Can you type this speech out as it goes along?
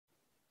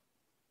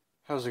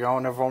How's it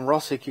going, everyone?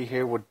 ROSSHICKEY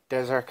here with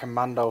Desert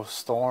Commando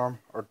Storm,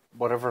 or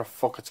whatever the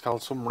fuck it's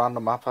called, some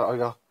random map that I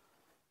got.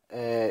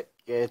 Yeah,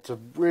 it's a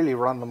really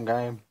random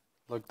game,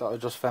 like that I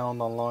just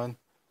found online,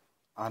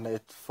 and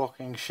it's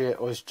fucking shit.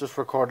 I was just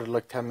recorded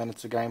like 10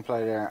 minutes of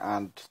gameplay there,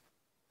 and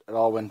it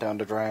all went down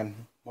the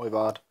drain. My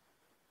bad.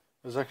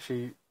 It was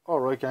actually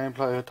alright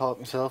gameplay, I thought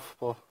myself,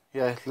 but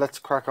yeah, let's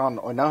crack on.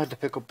 I now had to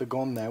pick up the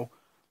gun now,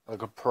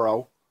 like a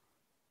pro.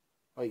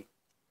 Right,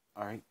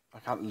 alright, I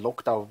can't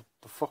look though.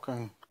 The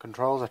fucking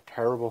controls are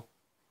terrible.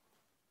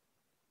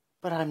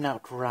 But I'm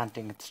not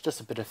ranting, it's just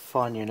a bit of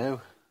fun, you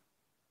know.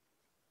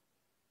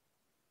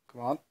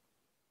 Come on.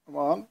 Come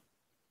on.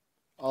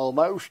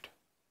 Almost.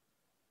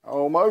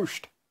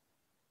 Almost.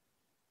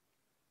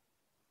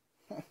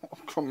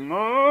 Come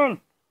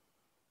on.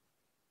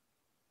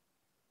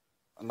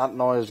 And that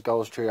noise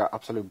goes through your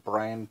absolute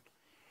brain.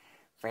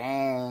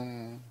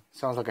 Bang.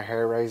 Sounds like a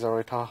hair razor,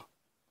 I thought.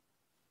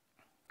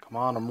 Come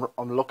on,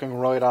 I'm looking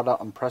right at it.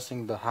 I'm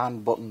pressing the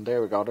hand button.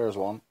 There we go, there's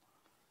one.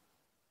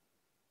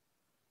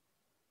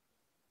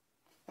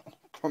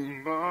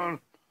 Come on.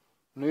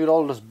 Need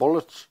all these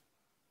bullets.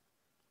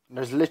 And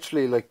there's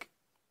literally like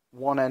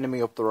one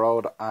enemy up the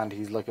road and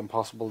he's like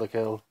impossible to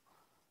kill.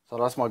 So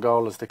that's my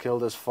goal, is to kill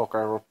this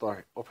fucker up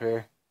there, up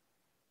here.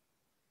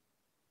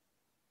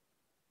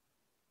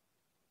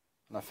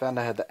 And I found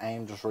I had the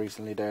aim just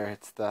recently there.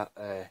 It's that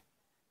the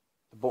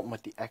button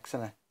with the X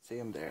in it. See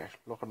him there,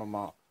 looking at him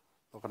all.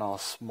 Looking all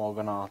smug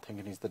and all,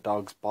 thinking he's the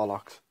dog's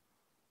bollocks.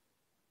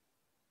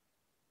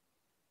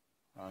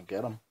 I'll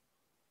get him.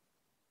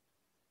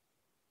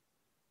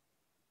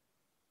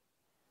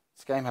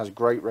 This game has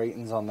great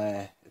ratings on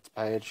its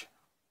page.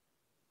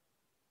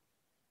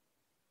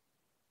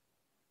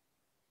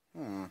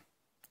 Come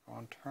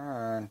on,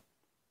 turn.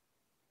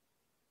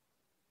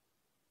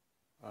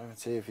 I can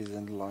see if he's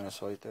in the line of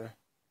sight there.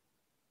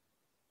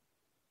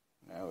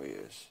 Now he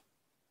is.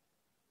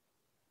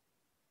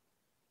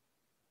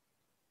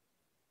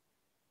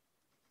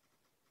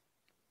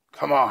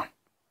 Come on.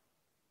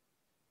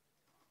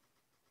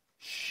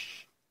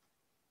 Shh.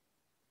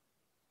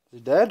 Is he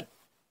dead?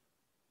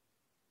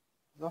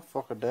 He's not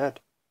fucking dead.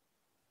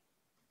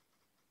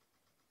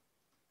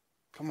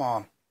 Come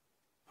on.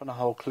 Put a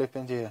whole clip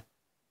into you.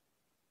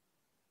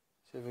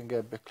 See if we can get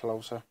a bit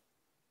closer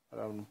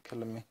without him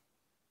killing me.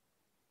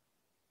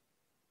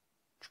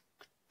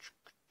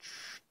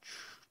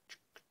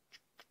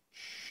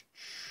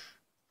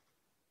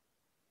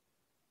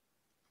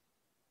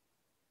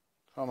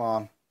 Come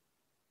on.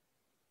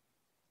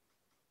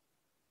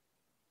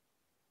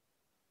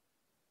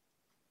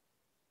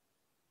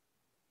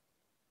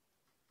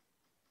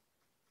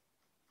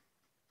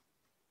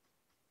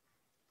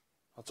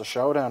 It's a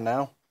showdown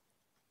now.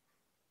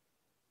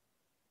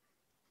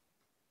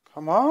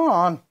 Come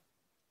on.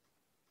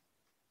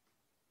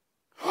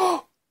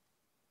 I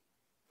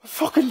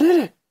fucking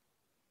did it.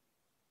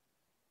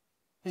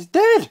 He's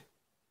dead.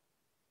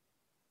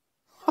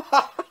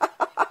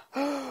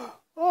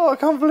 Oh, I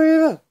can't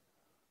believe it.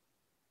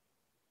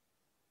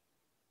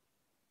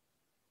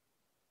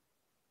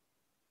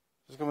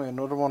 There's going to be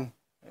another one.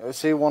 I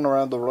see one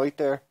around the right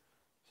there.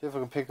 See if I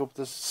can pick up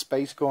this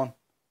space gun.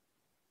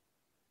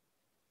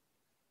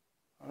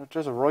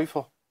 There's a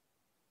rifle.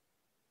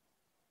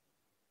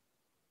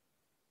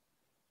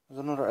 There's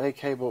another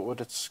AK but with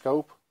its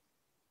scope.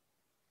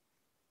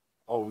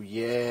 Oh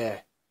yeah.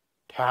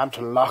 Time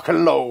to lock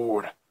and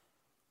load.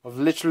 I've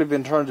literally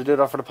been trying to do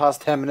that for the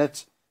past 10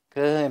 minutes.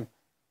 Kill him.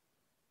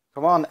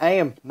 Come on,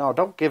 aim. No,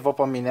 don't give up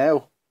on me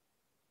now.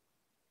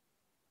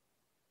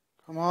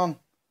 Come on.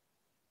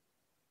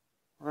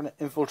 We're going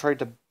to infiltrate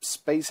the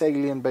space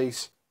alien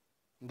base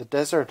in the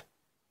desert.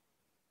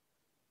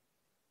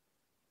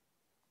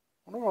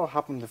 I wonder what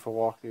happened if I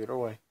walk the other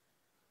way.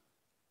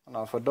 I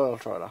know if I die, I'll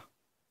try that.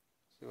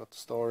 See what the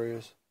story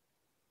is.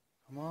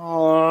 Come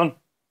on!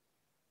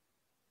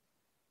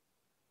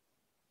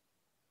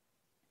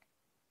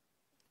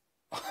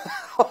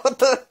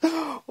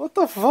 What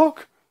the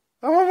fuck?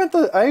 How am I meant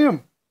to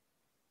aim?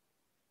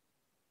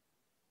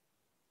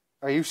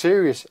 Are you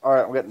serious?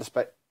 Alright, I'm getting the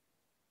space.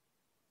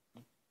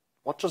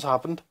 What just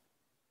happened?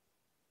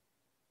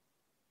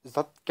 Is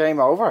that game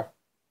over?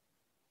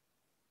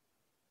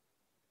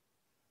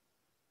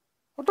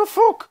 What the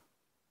fuck?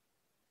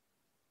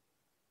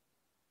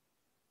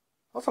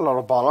 That's a lot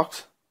of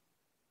bollocks.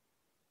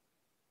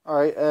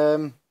 Alright,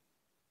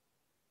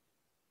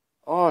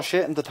 oh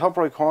shit, in the top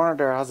right corner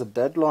there has a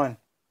deadline.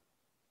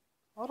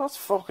 Oh, that's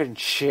fucking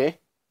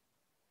shit.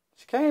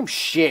 This game's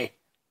shit.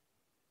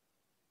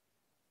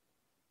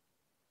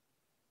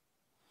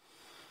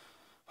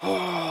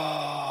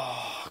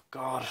 Oh,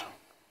 God.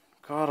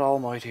 God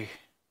almighty.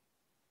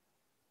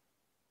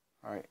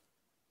 Alright.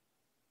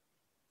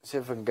 See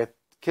if I can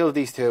kill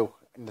these two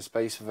in the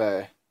space of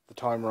the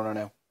time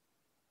running out.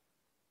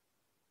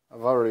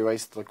 I've already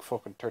wasted like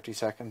fucking 30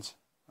 seconds.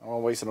 I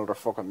won't waste another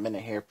fucking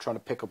minute here trying to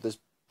pick up this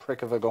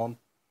prick of a gun.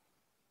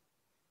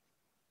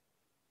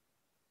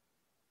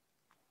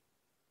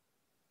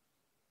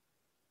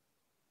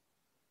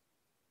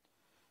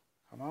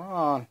 Come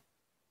on.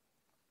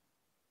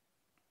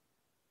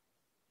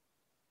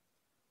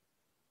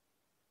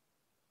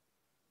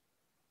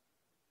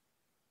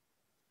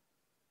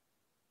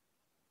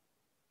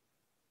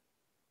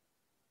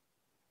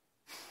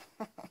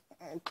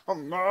 Oh,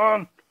 come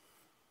on.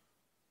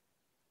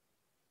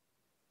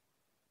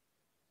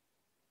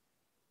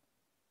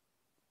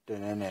 Dun,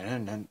 dun,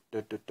 dun, dun,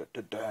 dun, dun,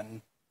 dun,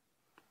 dun.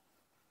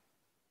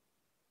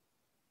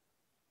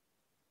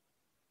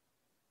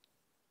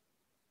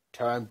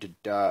 Time to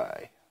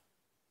die.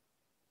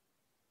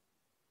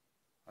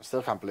 I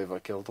still can't believe I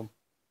killed him.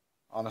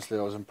 Honestly,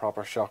 I was in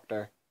proper shock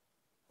there.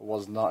 I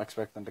was not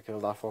expecting to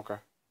kill that fucker.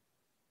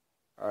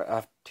 Alright, I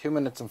have 2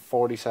 minutes and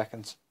 40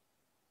 seconds.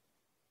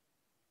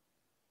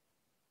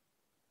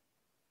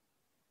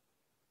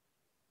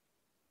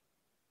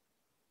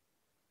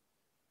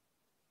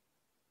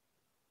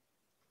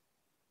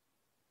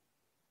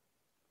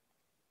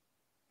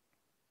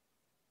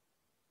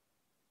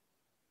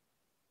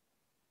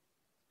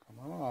 Come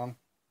on.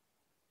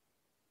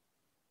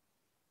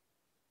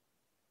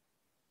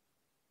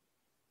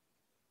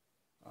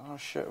 Oh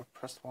shit, I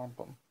pressed the wrong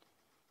button.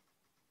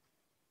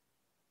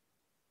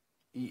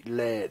 Eat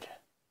lead.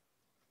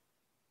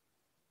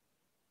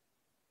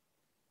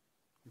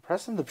 I'm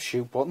pressing the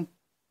shoot button.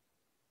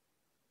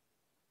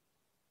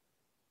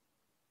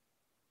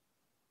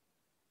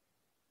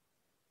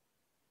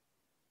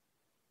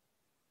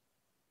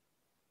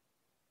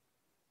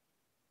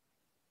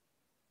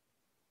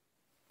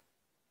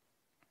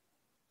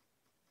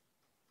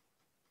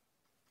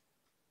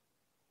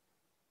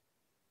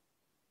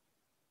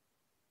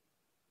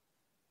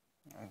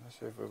 Let's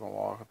see if we can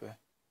walk a bit.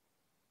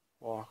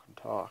 Walk and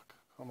talk.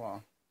 Come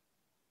on.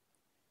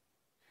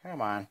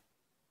 Come on.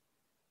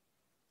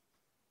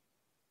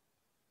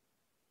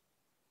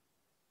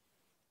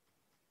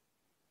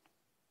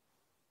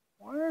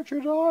 Why aren't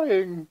you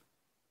dying?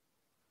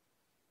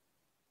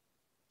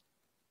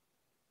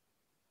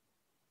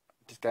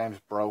 This game's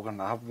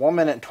broken. I have 1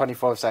 minute and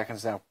 25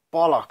 seconds now.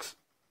 Bollocks.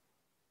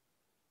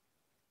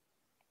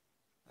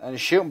 And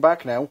he's shooting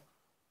back now. You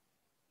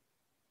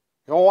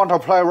don't want to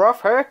play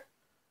rough, hey?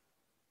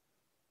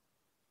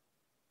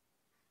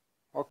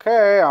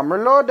 Okay, I'm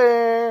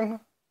reloading.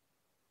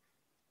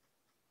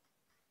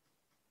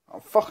 I'm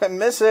fucking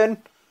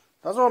missing.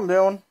 That's what I'm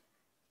doing.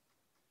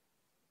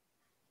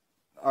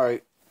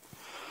 Alright.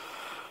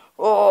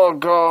 Oh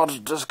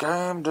god, this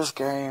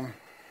game.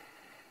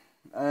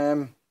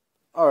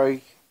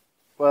 Alright.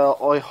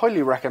 Well, I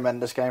highly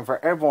recommend this game for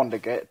everyone to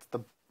get. It's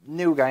the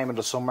new game of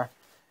the summer.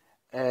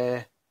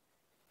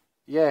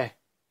 Yeah.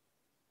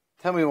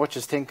 Tell me what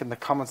you think in the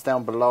comments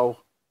down below.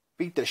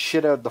 Beat the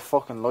shit out of the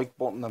fucking like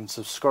button and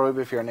subscribe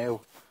if you're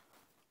new.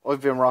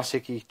 I've been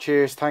ROSSHICKEY.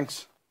 Cheers,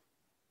 thanks.